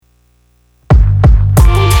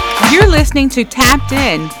listening to Tapped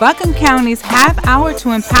In, Buncombe County's half hour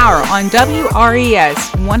to empower on WRES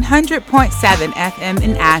 100.7 FM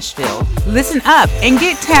in Asheville. Listen up and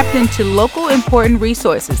get tapped into local important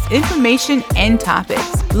resources, information, and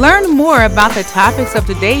topics. Learn more about the topics of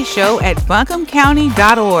today's show at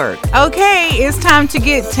buncombecounty.org. Okay, it's time to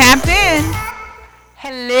get tapped in.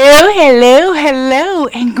 Hello,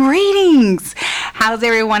 and greetings. How's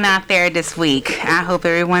everyone out there this week? I hope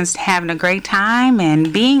everyone's having a great time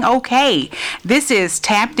and being okay. This is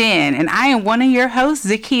Tapped In, and I am one of your hosts,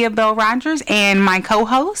 Zakiya Bell Rogers, and my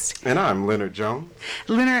co-host. And I'm Leonard Jones.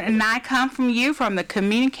 Leonard and I come from the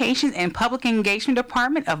Communications and Public Engagement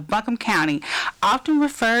Department of Buncombe County, often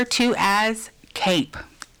referred to as CAPE.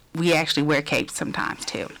 We actually wear capes sometimes,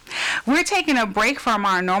 too. We're taking a break from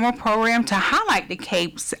our normal program to highlight the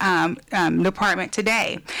capes department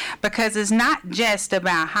today, because it's not just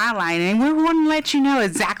about highlighting. We want to let you know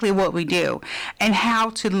exactly what we do and how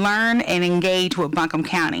to learn and engage with Buncombe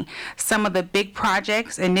County, some of the big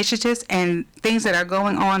projects, initiatives, and things that are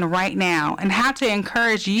going on right now, and how to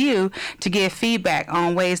encourage you to give feedback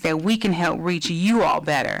on ways that we can help reach you all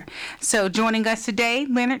better. So joining us today,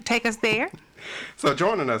 Leonard, take us there. So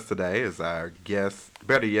joining us today is our guests,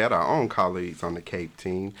 better yet, our own colleagues on the CAPE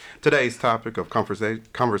team. Today's topic of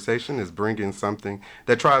conversation is bringing something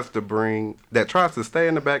that tries to stay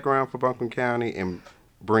in the background for Buncombe County and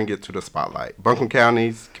bring it to the spotlight. Buncombe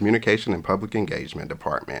County's Communication and Public Engagement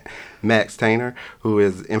Department. Max Taintor, who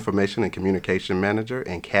is Information and Communication Manager,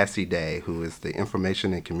 and Kassi Day, who is the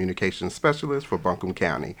Information and Communication Specialist for Buncombe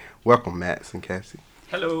County. Welcome, Max and Kassi.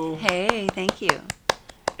 Hello. Hey, thank you.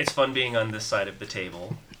 It's fun being on this side of the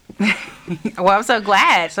table. Well, I'm so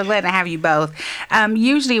glad to have you both.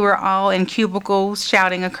 Usually we're all in cubicles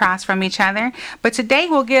shouting across from each other, but today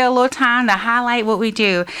we'll get a little time to highlight what we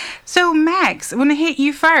do. So Max, I'm going to hit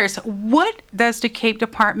you first. What does the CAPE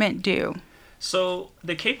department do? So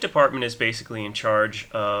the CAPE department is basically in charge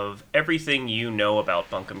of everything you know about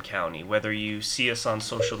Buncombe County, whether you see us on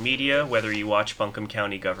social media, whether you watch Buncombe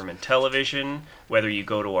County government television, whether you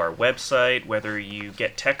go to our website, whether you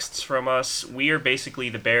get texts from us. We are basically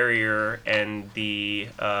the barrier and the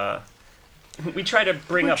we try to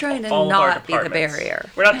bring up all of our departments. We're trying to not be the barrier.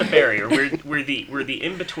 We're not the barrier. We're the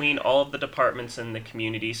in between all of the departments in the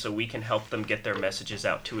community, so we can help them get their messages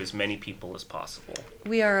out to as many people as possible.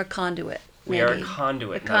 We are a conduit. We are a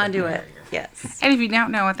conduit, not a barrier. Yes. And if you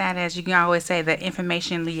don't know what that is, you can always say the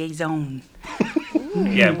information liaison.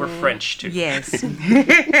 Yeah, we're French too. Yes.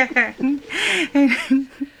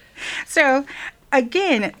 So,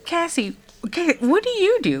 again, Kassi, what do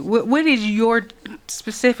you do? What is your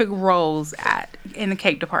specific roles in the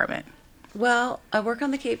CAPE department? Well, I work on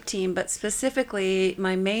the CAPE team, but specifically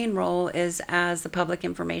my main role is as the public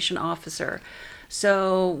information officer.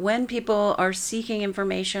 So when people are seeking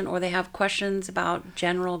information or they have questions about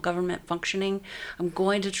general government functioning, I'm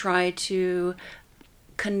going to try to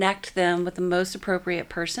connect them with the most appropriate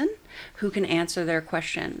person who can answer their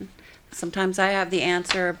question. Sometimes I have the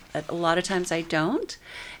answer, but a lot of times I don't.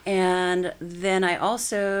 And then I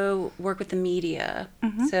also work with the media.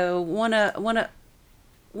 Mm-hmm. So one of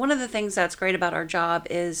the things that's great about our job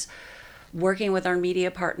is working with our media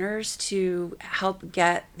partners to help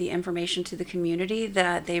get the information to the community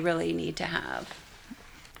that they really need to have.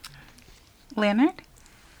 Leonard,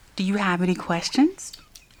 do you have any questions?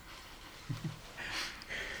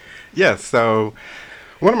 Yes, so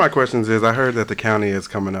one of my questions is, I heard that the county is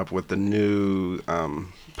coming up with a new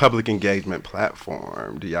public engagement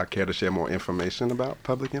platform. Do y'all care to share more information about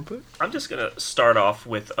public input? I'm just going to start off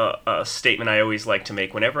with a statement I always like to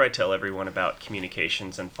make whenever I tell everyone about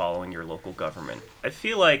communications and following your local government. I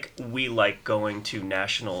feel like we like going to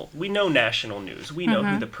we know national news. We know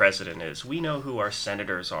who the president is. We know who our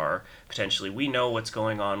senators are, potentially. We know what's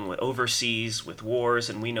going on with overseas, with wars,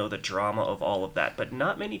 and we know the drama of all of that. But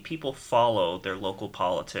not many people follow their local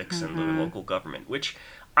politics and their local government, which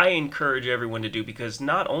I encourage everyone to do, because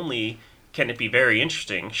not only can it be very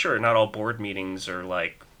interesting, sure, not all board meetings are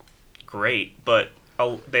like great, but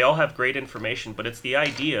they all have great information, but it's the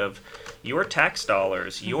idea of your tax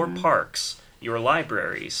dollars, your parks, your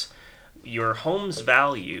libraries, your home's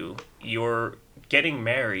value, your getting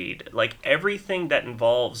married, like everything that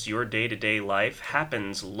involves your day-to-day life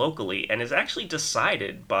happens locally and is actually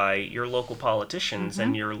decided by your local politicians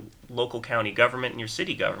and your local county government and your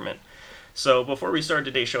city government. So before we start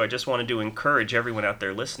today's show, I just wanted to encourage everyone out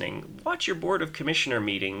there listening, watch your Board of Commissioner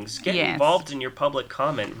meetings, get involved in your public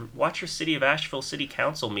comment, watch your City of Asheville City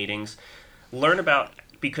Council meetings, learn about,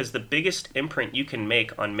 because the biggest imprint you can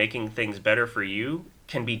make on making things better for you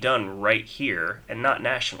can be done right here and not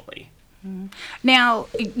nationally. Now,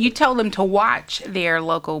 you told them to watch their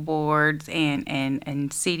local boards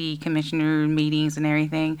and city commissioner meetings and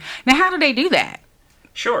everything. Now, how do they do that?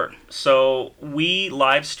 Sure. So we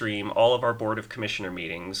live stream all of our Board of Commissioner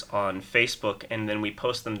meetings on Facebook, and then we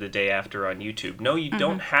post them the day after on YouTube. No, you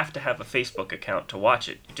don't have to have a Facebook account to watch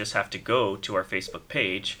it. You just have to go to our Facebook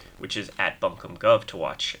page, which is at Buncombe Gov, to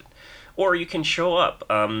watch it. Or you can show up.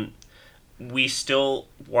 We still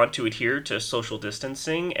want to adhere to social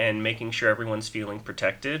distancing and making sure everyone's feeling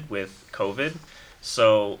protected with COVID.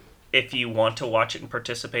 So if you want to watch it and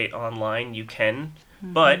participate online, you can.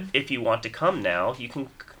 But if you want to come now, you can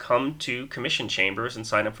come to commission chambers and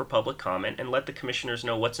sign up for public comment and let the commissioners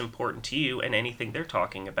know what's important to you, and anything they're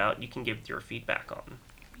talking about, you can give your feedback on.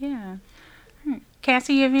 Yeah.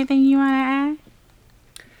 Kassi, you have anything you want to add?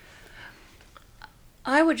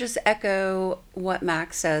 I would just echo what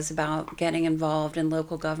Max says about getting involved in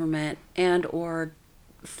local government and or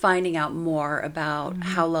finding out more about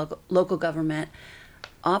how local government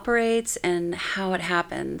operates and how it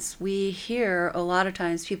happens. We hear a lot of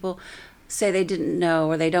times people say they didn't know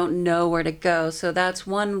or they don't know where to go. So that's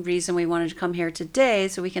one reason we wanted to come here today,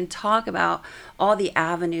 so we can talk about all the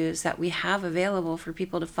avenues that we have available for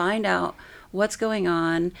people to find out what's going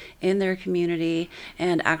on in their community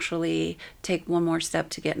and actually take one more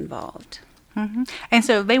step to get involved. And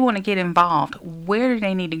so if they want to get involved, where do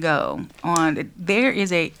they need to go? There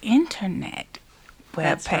is a internet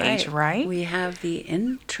web page, right? We have the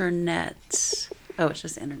internet. Oh, it's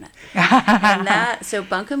just internet. And so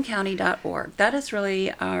buncombecounty.org, that is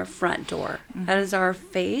really our front door. That is our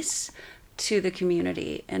face to the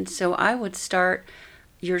community. And so I would start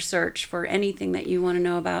your search for anything that you want to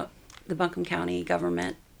know about the Buncombe County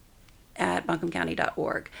government at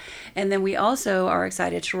buncombecounty.org. And then we also are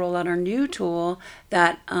excited to roll out our new tool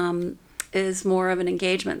that is more of an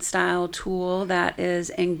engagement style tool that is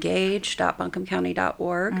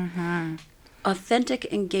engage.buncombecounty.org. Authentic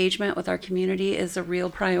engagement with our community is a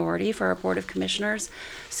real priority for our Board of Commissioners.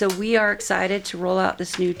 So we are excited to roll out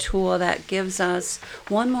this new tool that gives us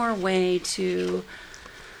one more way to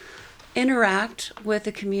interact with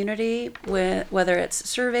the community, with whether it's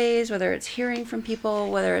surveys, whether it's hearing from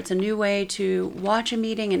people, whether it's a new way to watch a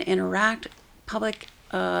meeting and interact. Public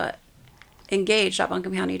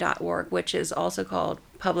engage.buncombecounty.org, which is also called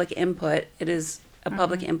public input. It is a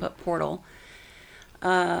public input portal.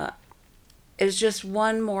 Is just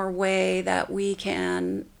one more way that we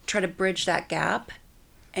can try to bridge that gap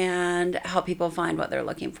and help people find what they're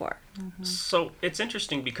looking for. So it's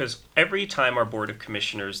interesting because every time our Board of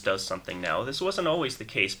Commissioners does something now, this wasn't always the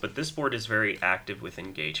case, but this board is very active with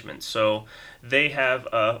engagement. So they have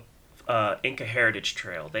a Inca Heritage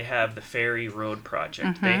Trail, they have the Ferry Road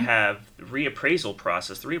Project, they have the reappraisal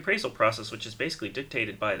process, which is basically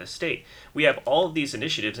dictated by the state. We have all of these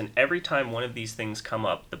initiatives, and every time one of these things come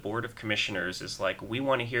up, the Board of Commissioners is like, we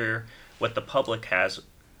want to hear what the public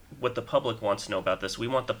wants to know about this. We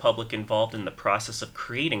want the public involved in the process of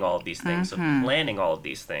creating all of these things, of planning all of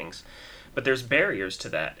these things. But there's barriers to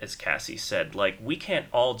that, as Kassi said. Like, we can't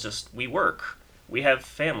all we work. We have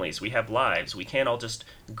families, we have lives. We can't all just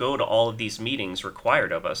go to all of these meetings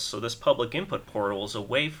required of us. So this public input portal is a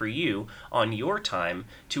way for you on your time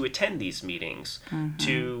to attend these meetings,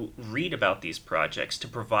 to read about these projects, to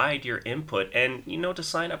provide your input, and, to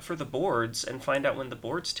sign up for the boards and find out when the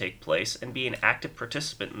boards take place and be an active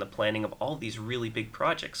participant in the planning of all these really big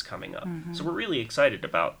projects coming up. So we're really excited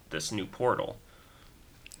about this new portal.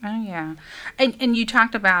 Oh, yeah. And you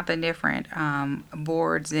talked about the different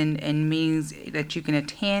boards and meetings that you can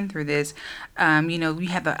attend through this. You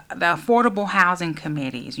have the Affordable Housing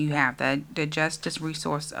Committees. You have the Justice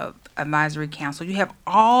Resource Advisory Council. You have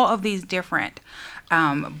all of these different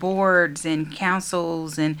boards and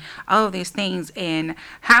councils and all of these things. And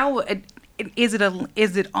how is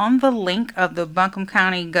it on the link of the Buncombe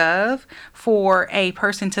County Gov for a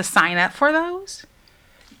person to sign up for those?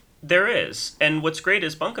 There is. And what's great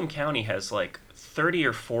is Buncombe County has like 30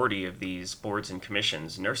 or 40 of these boards and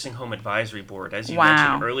commissions. Nursing Home Advisory Board, as you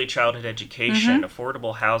mentioned, Early Childhood Education,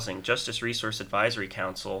 Affordable Housing, Justice Resource Advisory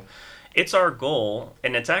Council. It's our goal,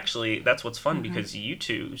 and that's what's fun, because you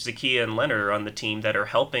two, Zakiya and Leonard, are on the team that are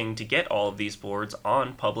helping to get all of these boards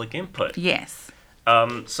on public input. Yes.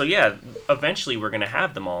 So yeah, eventually we're going to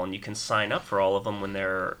have them all, and you can sign up for all of them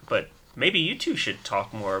but maybe you two should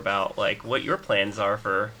talk more about what your plans are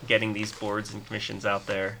for getting these boards and commissions out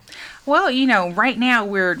there. Well, right now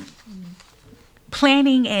we're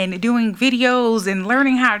planning and doing videos and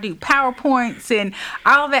learning how to do PowerPoints and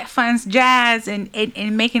all that fun jazz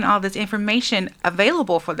and making all this information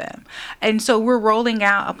available for them. And so we're rolling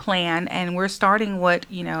out a plan, and we're starting what,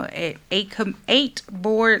 at eight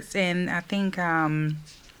boards and I think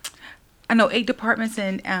 8 departments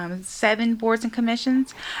and 7 boards and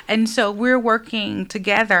commissions. And so we're working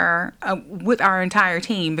together with our entire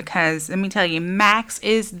team, because let me tell you, Max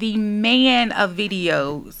is the man of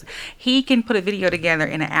videos. He can put a video together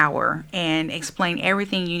in an hour and explain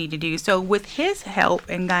everything you need to do. So with his help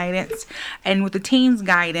and guidance, and with the team's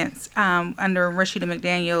guidance under Rashida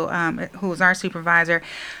McDaniel, who is our supervisor,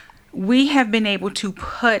 we have been able to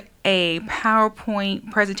put a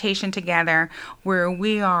PowerPoint presentation together where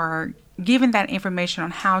we are giving that information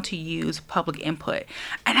on how to use public input.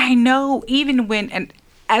 And I know, even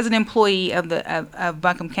as an employee of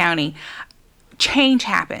Buncombe County, change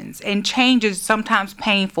happens, and change is sometimes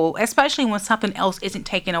painful, especially when something else isn't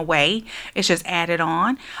taken away, it's just added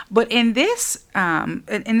on. But in this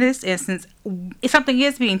instance, if something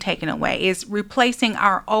is being taken away, is replacing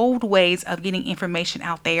our old ways of getting information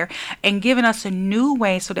out there and giving us a new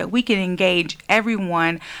way so that we can engage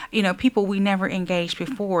everyone, people we never engaged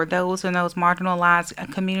before, those in those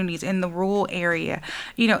marginalized communities in the rural area.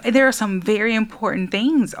 There are some very important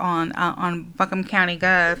things on Buncombe County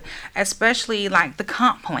Gov, especially like the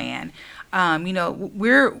comp plan.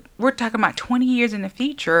 We're talking about 20 years in the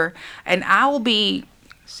future, and I will be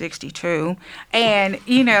 62, and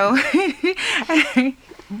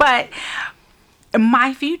but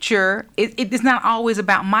my future, it is not always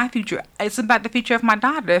about my future. It's about the future of my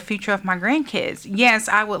daughter, the future of my grandkids. Yes,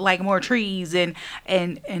 I would like more trees and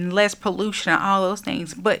less pollution and all those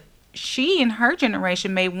things, but she and her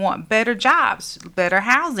generation may want better jobs, better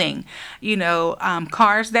housing,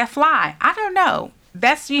 cars that fly. I don't know.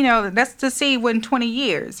 That's to see in 20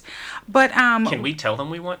 years. But can we tell them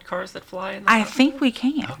we want cars that fly? I think we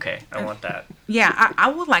can. Okay, I want that. Yeah, I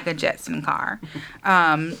would like a Jetson car.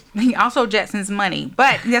 He also Jetsons money,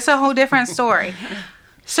 but that's a whole different story.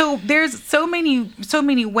 So there's so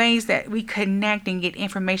many ways that we connect and get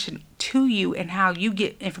information to you, and how you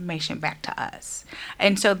get information back to us.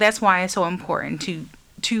 And so that's why it's so important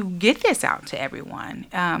to get this out to everyone.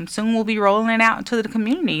 Soon we'll be rolling it out to the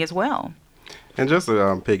community as well. And just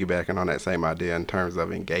piggybacking on that same idea in terms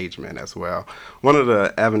of engagement as well, one of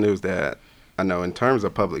the avenues that I know in terms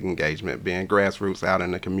of public engagement, being grassroots out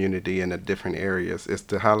in the community in the different areas, is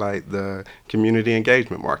to highlight the community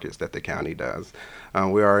engagement markets that the county does.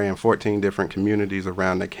 We are in 14 different communities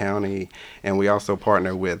around the county, and we also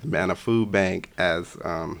partner with Manna Food Bank as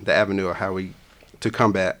the avenue of how to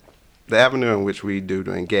combat the avenue in which we do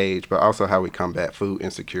to engage, but also how we combat food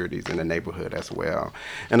insecurities in the neighborhood as well.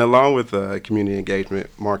 And along with community engagement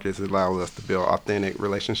markets, it allows us to build authentic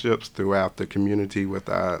relationships throughout the community with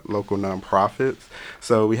our local nonprofits.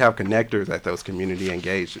 So we have connectors at those community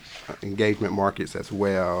engagement markets as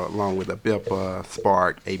well, along with ABIPA,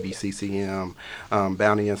 Spark, ABCCM,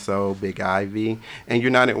 Bounty and Soul, Big Ivy, and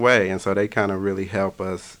United Way. And so they kind of really help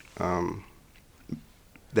us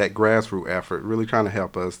that grassroots effort, really trying to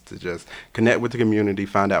help us to just connect with the community,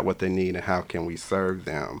 find out what they need, and how can we serve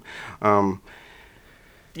them.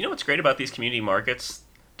 What's great about these community markets?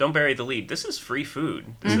 Don't bury the lead. This is free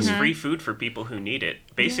food. This is free food for people who need it.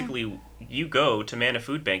 Basically, you go to Manna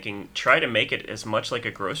Food Banking, try to make it as much like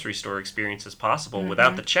a grocery store experience as possible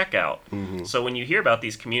without the checkout. So when you hear about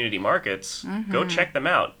these community markets, go check them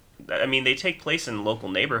out. I mean, they take place in local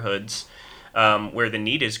neighborhoods where the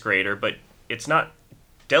need is greater, but it's not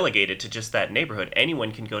delegated to just that neighborhood.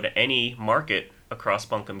 Anyone can go to any market across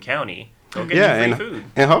Buncombe County, go get your free food.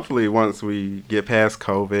 And hopefully once we get past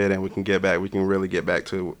COVID and we can really get back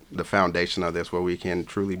to the foundation of this, where we can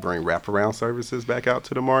truly bring wraparound services back out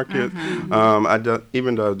to the market.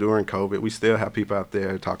 Even though during COVID, we still have people out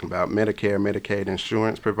there talking about Medicare, Medicaid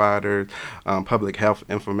insurance providers, public health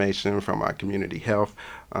information from our community health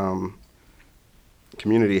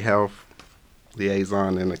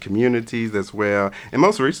liaison in the communities as well. And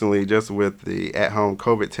most recently, just with the at-home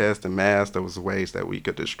COVID test and masks, there was ways that we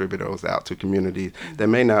could distribute those out to communities that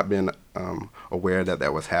may not have been aware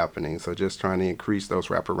that was happening. So just trying to increase those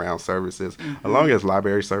wraparound services, along as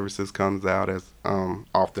library services comes out as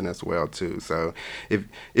often as well too. So if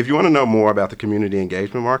you want to know more about the community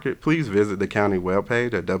engagement market, please visit the county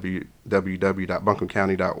webpage at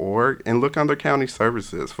www.buncombecounty.org and look under county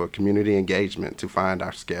services for community engagement to find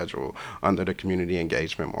our schedule under the community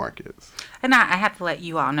engagement markets. And I have to let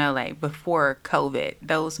you all know, like, before COVID,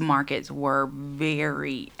 those markets were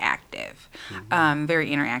very active. very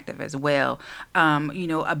interactive as well.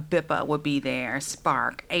 A BIPA would be there,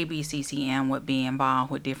 Spark, ABCCM would be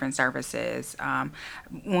involved with different services.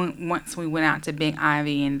 Once we went out to Big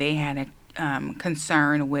Ivy and they had a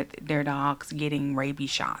concern with their dogs getting rabies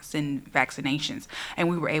shots and vaccinations, and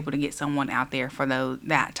we were able to get someone out there for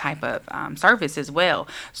that type of service as well.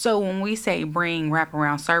 So when we say bring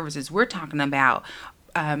wraparound services, we're talking about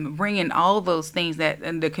bringing all those things that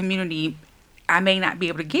the community I may not be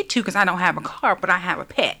able to get to because I don't have a car, but I have a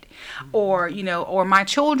pet, or my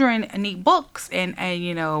children need books, and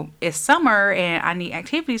it's summer and I need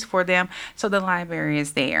activities for them, so the library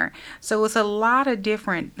is there. So it's a lot of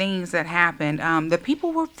different things that happened. The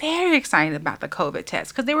people were very excited about the COVID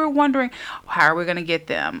test because they were wondering, how are we going to get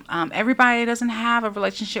them? Everybody doesn't have a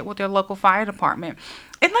relationship with their local fire department.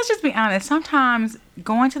 And let's just be honest, sometimes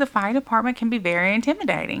going to the fire department can be very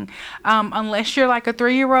intimidating. Unless you're like a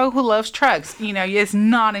 3-year-old who loves trucks, it's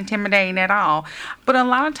not intimidating at all. But a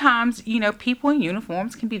lot of times, people in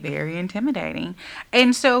uniforms can be very intimidating.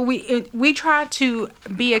 And so we try to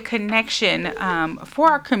be a connection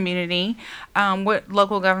for our community with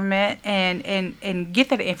local government and get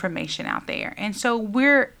that information out there. And so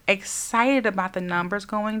we're excited about the numbers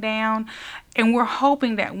going down, and we're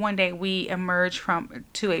hoping that one day we emerge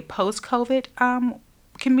to a post-COVID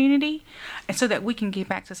community, and so that we can get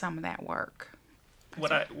back to some of that work.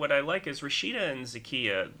 What I like is Rashida and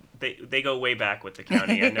Zakiya, they go way back with the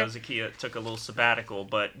county. I know Zakiya took a little sabbatical,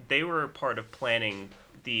 but they were part of planning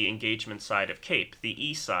the engagement side of CAPE, the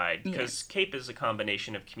E side, because CAPE is a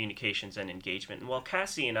combination of communications and engagement. And while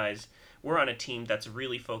Kassi and we're on a team that's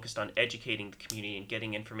really focused on educating the community and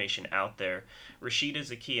getting information out there, Rashida,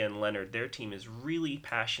 Zakiya, and Leonard, their team is really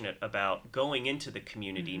passionate about going into the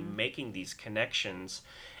community, making these connections.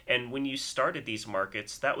 And when you started these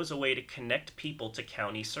markets, that was a way to connect people to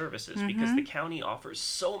county services, because the county offers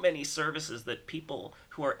so many services that people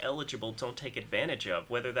who are eligible don't take advantage of,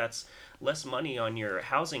 whether that's less money on your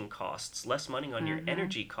housing costs, less money on your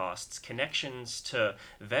energy costs, connections to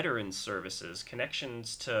veterans services,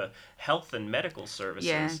 connections to health and medical services.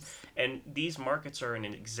 Yes. And these markets are an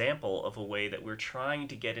example of a way that we're trying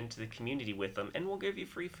to get into the community with them, and we'll give you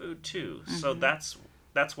free food too. So that's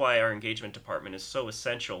why our engagement department is so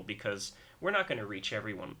essential, because we're not going to reach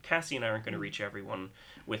everyone. Kassi and I aren't going to reach everyone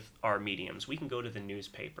with our mediums. We can go to the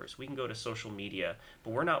newspapers, we can go to social media,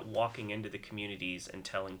 but we're not walking into the communities and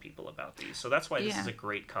telling people about these. So that's why this is a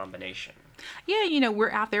great combination. Yeah,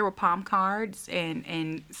 we're out there with palm cards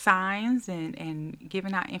and signs and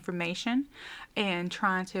giving out information and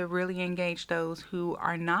trying to really engage those who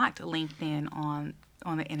are not linked in on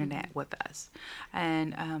the internet with us.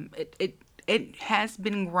 And it has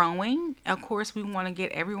been growing. Of course, we want to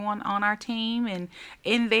get everyone on our team and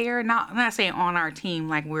in there. Not saying on our team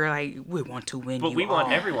like we want to win. But we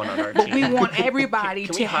want everyone on our But team. we want everybody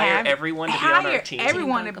Can to we hire everyone to be on our team?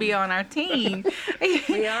 Everyone to be on our team.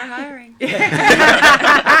 We are hiring.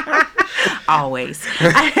 Always.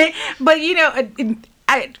 But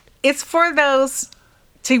it's for those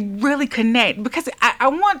to really connect, because I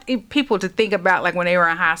want people to think about like when they were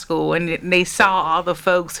in high school and they saw all the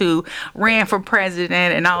folks who ran for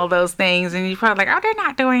president and all those things, and you're probably like, oh, they're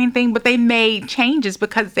not doing anything, but they made changes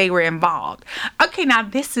because they were involved. Okay, now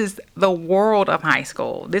this is the world of high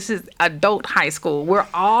school. This is adult high school. We're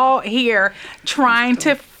all here trying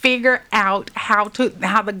to figure out how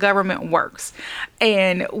the government works,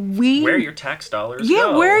 and where your tax dollars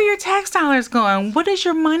go. Where are your tax dollars going? What does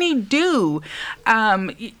your money do?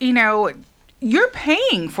 You're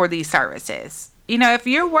paying for these services. If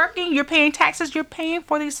you're working, you're paying taxes, you're paying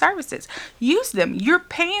for these services. Use them. You're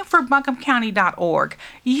paying for BuncombeCounty.org.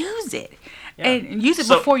 Use it. Yeah. And use it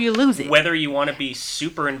before you lose it. Whether you want to be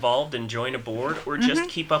super involved and join a board, or just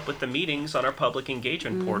keep up with the meetings on our public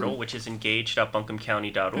engagement portal, which is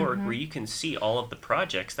engaged.buncombecounty.org, where you can see all of the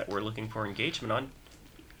projects that we're looking for engagement on.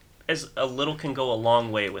 As a little can go a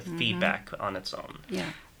long way with feedback on its own.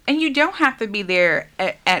 Yeah. And you don't have to be there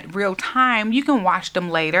at real time. You can watch them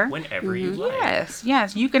later. Whenever you like.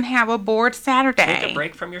 Yes. You can have a board Saturday. Take a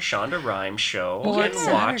break from your Shonda Rhimes show and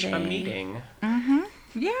watch a meeting.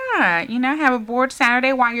 Yeah. Have a board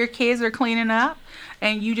Saturday while your kids are cleaning up,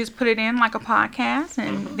 and you just put it in like a podcast,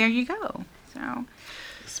 and there you go. So.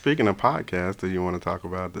 Speaking of podcasts, do you want to talk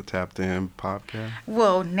about the Tapped In podcast?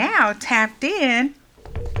 Well, now Tapped In,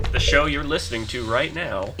 the show you're listening to right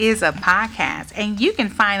now, is a podcast, and you can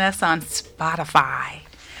find us on Spotify.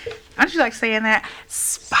 Don't you like saying that?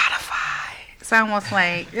 Spotify. It's almost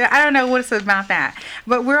like, I don't know what it's about that,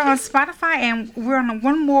 but we're on Spotify, and we're on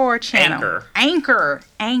one more channel. Anchor.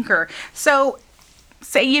 So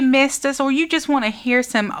say you missed us, or you just want to hear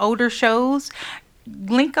some older shows,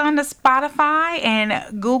 link on to Spotify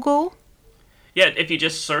and Google. Yeah, if you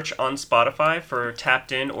just search on Spotify for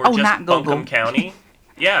Tapped In or Oh, just not Google. Buncombe County.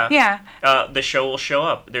 Yeah. Yeah. The show will show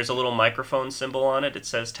up. There's a little microphone symbol on it. It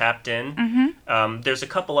says Tapped In. Mm-hmm. There's a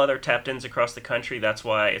couple other Tapped Ins across the country. That's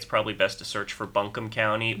why it's probably best to search for Buncombe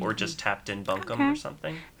County or just Tapped In Buncombe or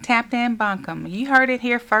something. Tapped In Buncombe. You heard it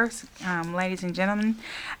here first, ladies and gentlemen,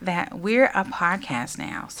 that we're a podcast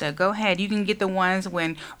now. So go ahead. You can get the ones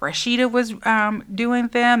when Rashida was doing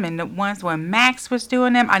them and the ones when Max was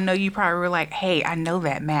doing them. I know you probably were like, hey, I know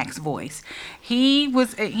that Max voice. He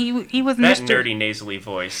was That Mr. nerdy nasally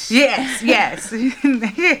voice. Yes. He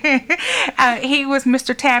was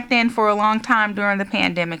Mr. Tapped In for a long time during the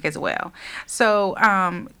pandemic as well. So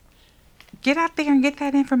get out there and get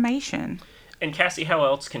that information. And Kassi, how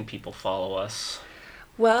else can people follow us?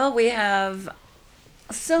 Well, we have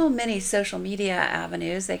so many social media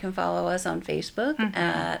avenues. They can follow us on Facebook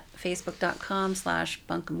at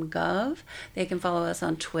facebook.com/BuncombeGov. They can follow us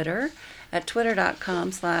on Twitter at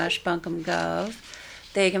twitter.com/BuncombeGov.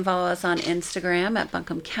 They can follow us on Instagram at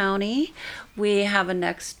Buncombe County. We have a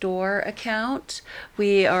Nextdoor account.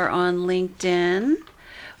 We are on LinkedIn.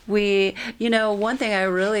 One thing I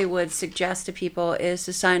really would suggest to people is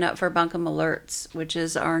to sign up for Buncombe Alerts, which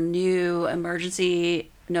is our new emergency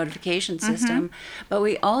notification system. But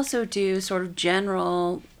we also do sort of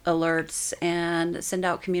general alerts and send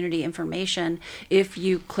out community information if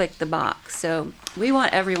you click the box. So we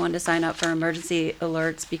want everyone to sign up for emergency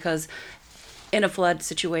alerts because in a flood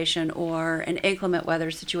situation or an inclement weather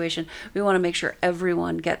situation, we want to make sure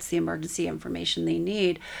everyone gets the emergency information they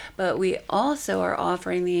need. But we also are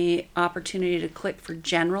offering the opportunity to click for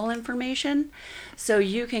general information so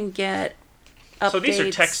you can get updates. So these are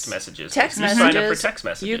text messages. Text you messages. sign up for text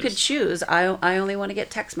messages. You could choose. I only want to get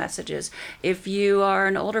text messages. If you are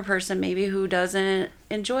an older person maybe who doesn't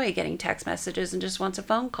enjoy getting text messages and just wants a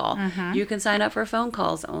phone call, you can sign up for phone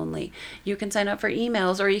calls only. You can sign up for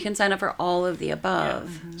emails, or you can sign up for all of the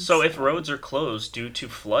above. Yeah. So if roads are closed due to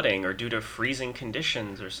flooding or due to freezing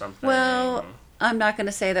conditions or something. Well, I'm not going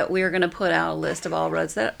to say that we're going to put out a list of all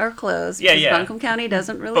roads that are closed. Yeah, because yeah. Buncombe County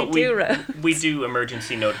doesn't really do roads. We do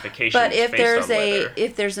emergency notifications. But if based on weather.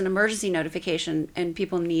 if there's an emergency notification and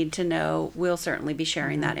people need to know, we'll certainly be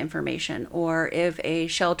sharing that information. Or if a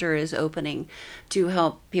shelter is opening to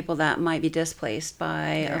help people that might be displaced by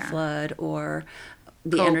a flood or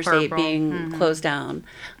the Code interstate Purple. being closed down.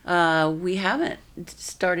 We haven't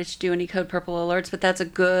started to do any Code Purple alerts, but that's a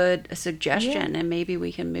good suggestion, and maybe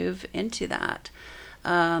we can move into that.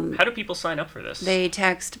 How do people sign up for this? They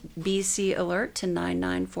text BC Alert to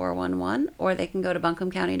 99411, or they can go to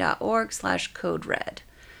buncombecounty.org/code red.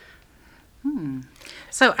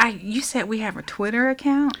 So you said we have a Twitter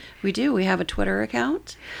account? We do. We have a Twitter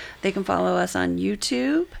account. They can follow us on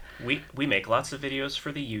YouTube. We make lots of videos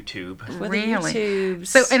for the YouTube. For Really? the YouTubes.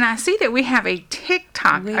 So, and I see that we have a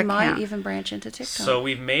TikTok we account. might even branch into TikTok. So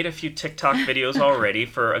we've made a few TikTok videos already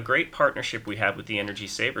for a great partnership we have with the Energy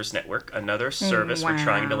Savers Network, another service we're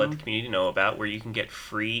trying to let the community know about where you can get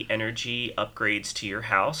free energy upgrades to your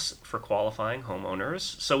house for qualifying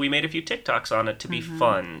homeowners. So we made a few TikToks on it to be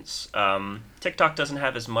fun. TikTok doesn't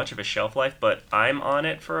have as much of a shelf life, but I'm on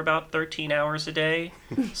it for about 13 hours a day.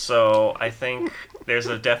 So I think there's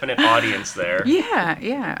a definite audience there.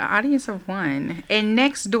 Yeah, audience of one. And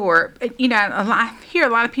Nextdoor, I hear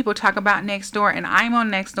a lot of people talk about Nextdoor, and I'm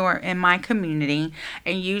on Nextdoor in my community,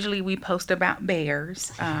 and usually we post about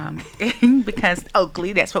bears, because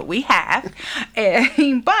Oakley, that's what we have.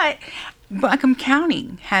 But Buncombe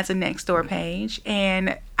County has a Nextdoor page,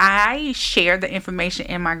 and I share the information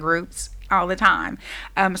in my groups all the time,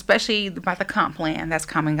 especially about the comp plan that's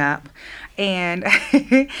coming up. And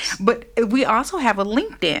but we also have a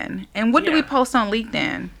LinkedIn. And what do we post on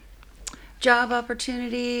LinkedIn? Job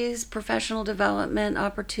opportunities, professional development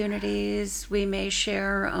opportunities. We may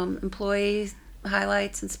share employee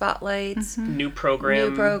highlights and spotlights. New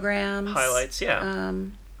programs. Highlights,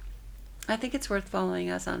 I think it's worth following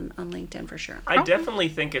us on LinkedIn for sure. I definitely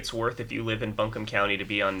think it's worth, if you live in Buncombe County, to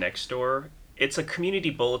be on Nextdoor. It's a community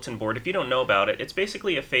bulletin board. If you don't know about it, it's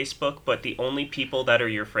basically a Facebook, but the only people that are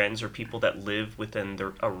your friends are people that live within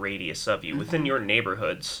a radius of you, within your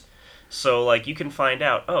neighborhoods. So, like, you can find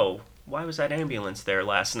out, oh, why was that ambulance there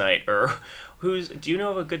last night? Or do you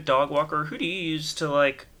know of a good dog walker? Who do you use to,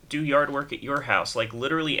 like, do yard work at your house? Like,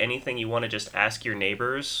 literally anything you want to just ask your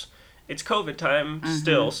neighbors. It's COVID time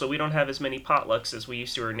still, so we don't have as many potlucks as we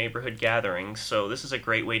used to, or neighborhood gatherings. So this is a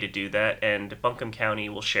great way to do that, and Buncombe County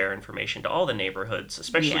will share information to all the neighborhoods,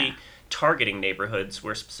 especially targeting neighborhoods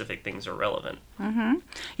where specific things are relevant. Yeah,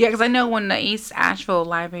 because I know when the East Asheville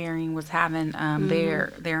Librarian was having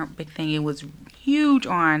their big thing, it was huge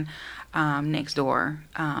on next door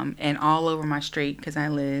and all over my street because I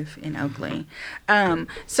live in Oakley.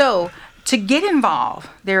 So to get involved,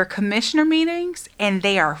 there are commissioner meetings, and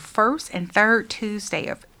they are first and third Tuesday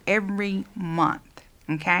of every month.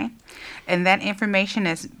 Okay, and that information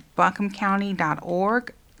is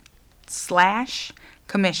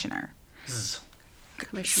buncombecounty.org/commissioner.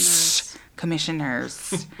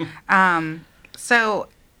 Commissioners. So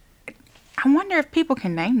I wonder if people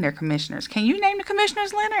can name their commissioners. Can you name the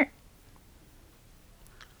commissioners, Leonard?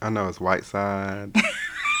 I know it's Whiteside.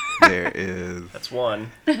 There is That's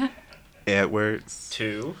 1. Edwards,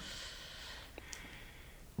 2.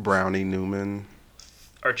 Brownie Newman,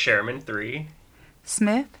 Our chairman, 3.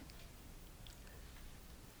 Smith?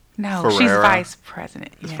 No, Ferreira. she's vice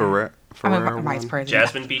president. is Yeah. Ferreira I'm a vice one? president.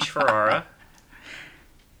 Jasmine Beach Ferrara.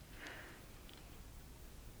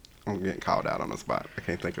 I'm getting called out on the spot. I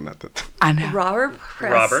can't think of nothing. I know. Robert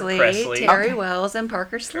Presley, Presley. Terry Okay. Wells, and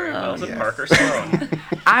Parker Terry Wells Sloan. and Yes. Parker Sloan.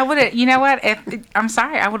 I would have, you know what? I'm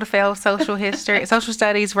sorry, I would have failed social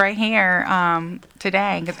studies right here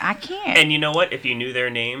today because I can't. And you know what? If you knew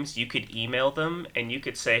their names, you could email them and you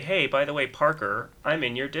could say, hey, by the way, Parker, I'm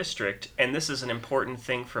in your district and this is an important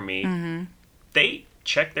thing for me. Mm-hmm. They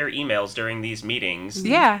check their emails during these meetings.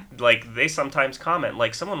 Yeah. Like, they sometimes comment,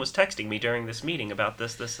 like, someone was texting me during this meeting about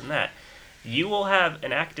this, this, and that. You will have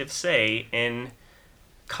an active say in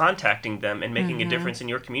contacting them and making a difference in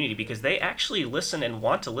your community because they actually listen and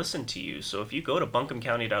want to listen to you. So if you go to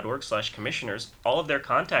buncombecounty.org/commissioners, all of their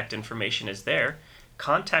contact information is there.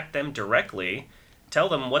 Contact them directly. Tell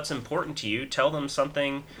them what's important to you. Tell them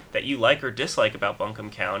something that you like or dislike about Buncombe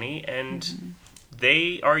County, and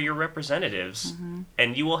they are your representatives,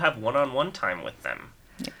 and you will have one-on-one time with them.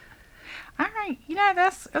 All right, you know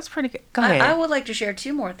that's pretty good. Go ahead. I would like to share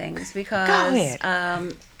 2 more things because Go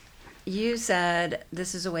ahead. You said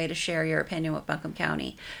this is a way to share your opinion with Buncombe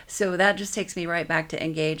County. So that just takes me right back to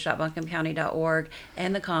engage.buncombecounty.org,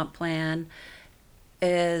 and the comp plan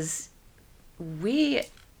is we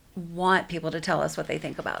want people to tell us what they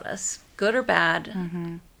think about us, good or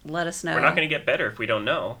bad. Let us know. We're not going to get better if we don't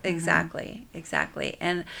know. Exactly.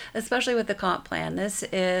 And especially with the comp plan, this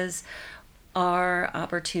is our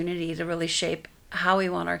opportunity to really shape how we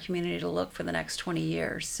want our community to look for the next 20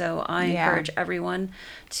 years. So I encourage everyone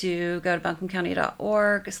to go to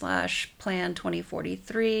buncombecounty.org/plan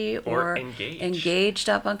 2043 Or engage.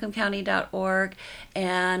 engage.buncombecounty.org.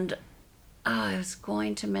 And I was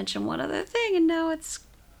going to mention one other thing, and now it's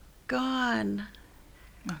gone.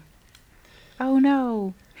 Oh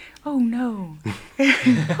no. Oh no.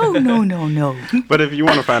 Oh no. But if you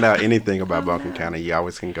want to find out anything about Buncombe County, you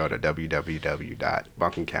always can go to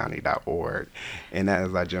www.buncombecounty.org, and that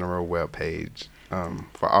is our general webpage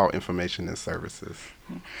for all information and services.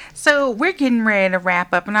 So we're getting ready to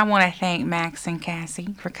wrap up, and I want to thank Max and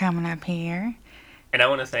Kassi for coming up here. And I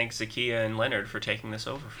want to thank Zakiya and Leonard for taking this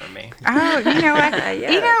over from me. Oh, you know what?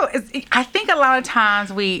 Yeah. You know, I think a lot of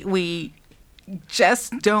times we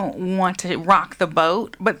just don't want to rock the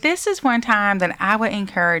boat, but this is one time that I would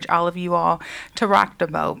encourage all of you all to rock the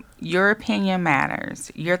boat. Your opinion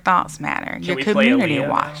matters. Your thoughts matter. Can your we play community Aaliyah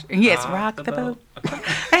watch. now? Yes, rock the boat.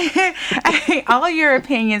 All your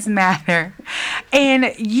opinions matter.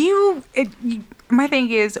 And my thing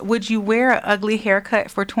is, would you wear an ugly haircut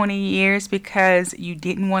for 20 years because you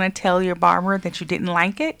didn't want to tell your barber that you didn't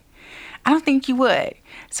like it? I don't think you would.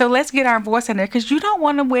 So let's get our voice in there, because you don't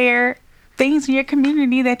want to wear things in your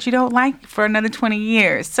community that you don't like for another 20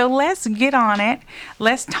 years. So let's get on it.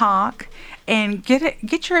 Let's talk and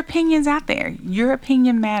get your opinions out there. Your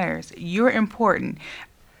opinion matters. You're important.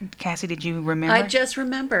 Kassi, did you remember? I just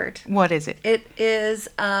remembered. What is it? It is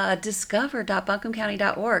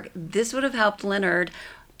discover.buncombecounty.org. This would have helped Leonard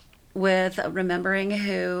with remembering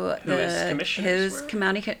who his commissioners his were?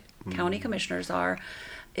 county commissioners are.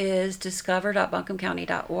 Is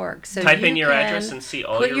discover.buncombecounty.org. So Type you in your can address and see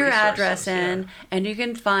all put your address resources, in, yeah. and you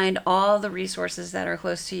can find all the resources that are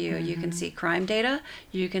close to you. You can see crime data,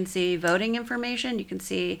 you can see voting information, you can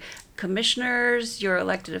see commissioners, your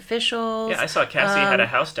elected officials. Yeah, I saw Kassi had a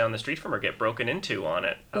house down the street from her get broken into on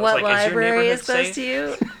it. I was What like, library is is your close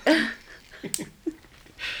neighborhood to safe? you?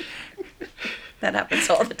 That happens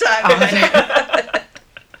all the time.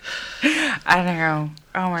 I know.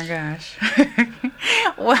 Oh my gosh.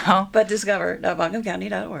 Well, But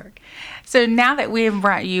discover.buncombecounty.org. so now that we have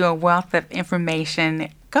brought you a wealth of information,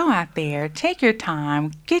 go out there, take your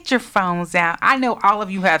time, get your phones out. I know all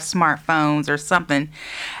of you have smartphones or something,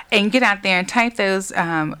 and get out there and type those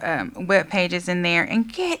web pages in there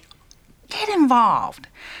and get involved.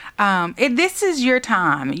 This is your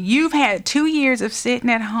time. You've had 2 years of sitting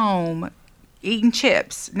at home eating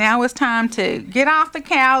chips. Now it's time to get off the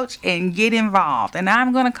couch and get involved. And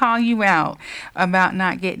I'm going to call you out about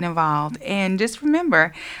not getting involved. And just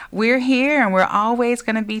remember, we're here and we're always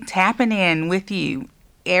going to be tapping in with you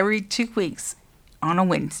every 2 weeks on a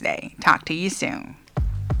Wednesday. Talk to you soon.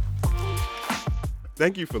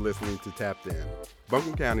 Thank you for listening to Tapped In,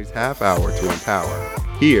 Buncombe County's half hour to empower,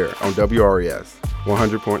 here on WRES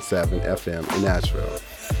 100.7 FM in Nashville.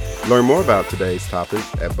 Learn more about today's topic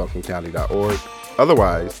at buncombecounty.org.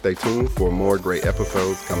 Otherwise, stay tuned for more great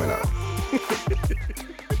episodes coming up.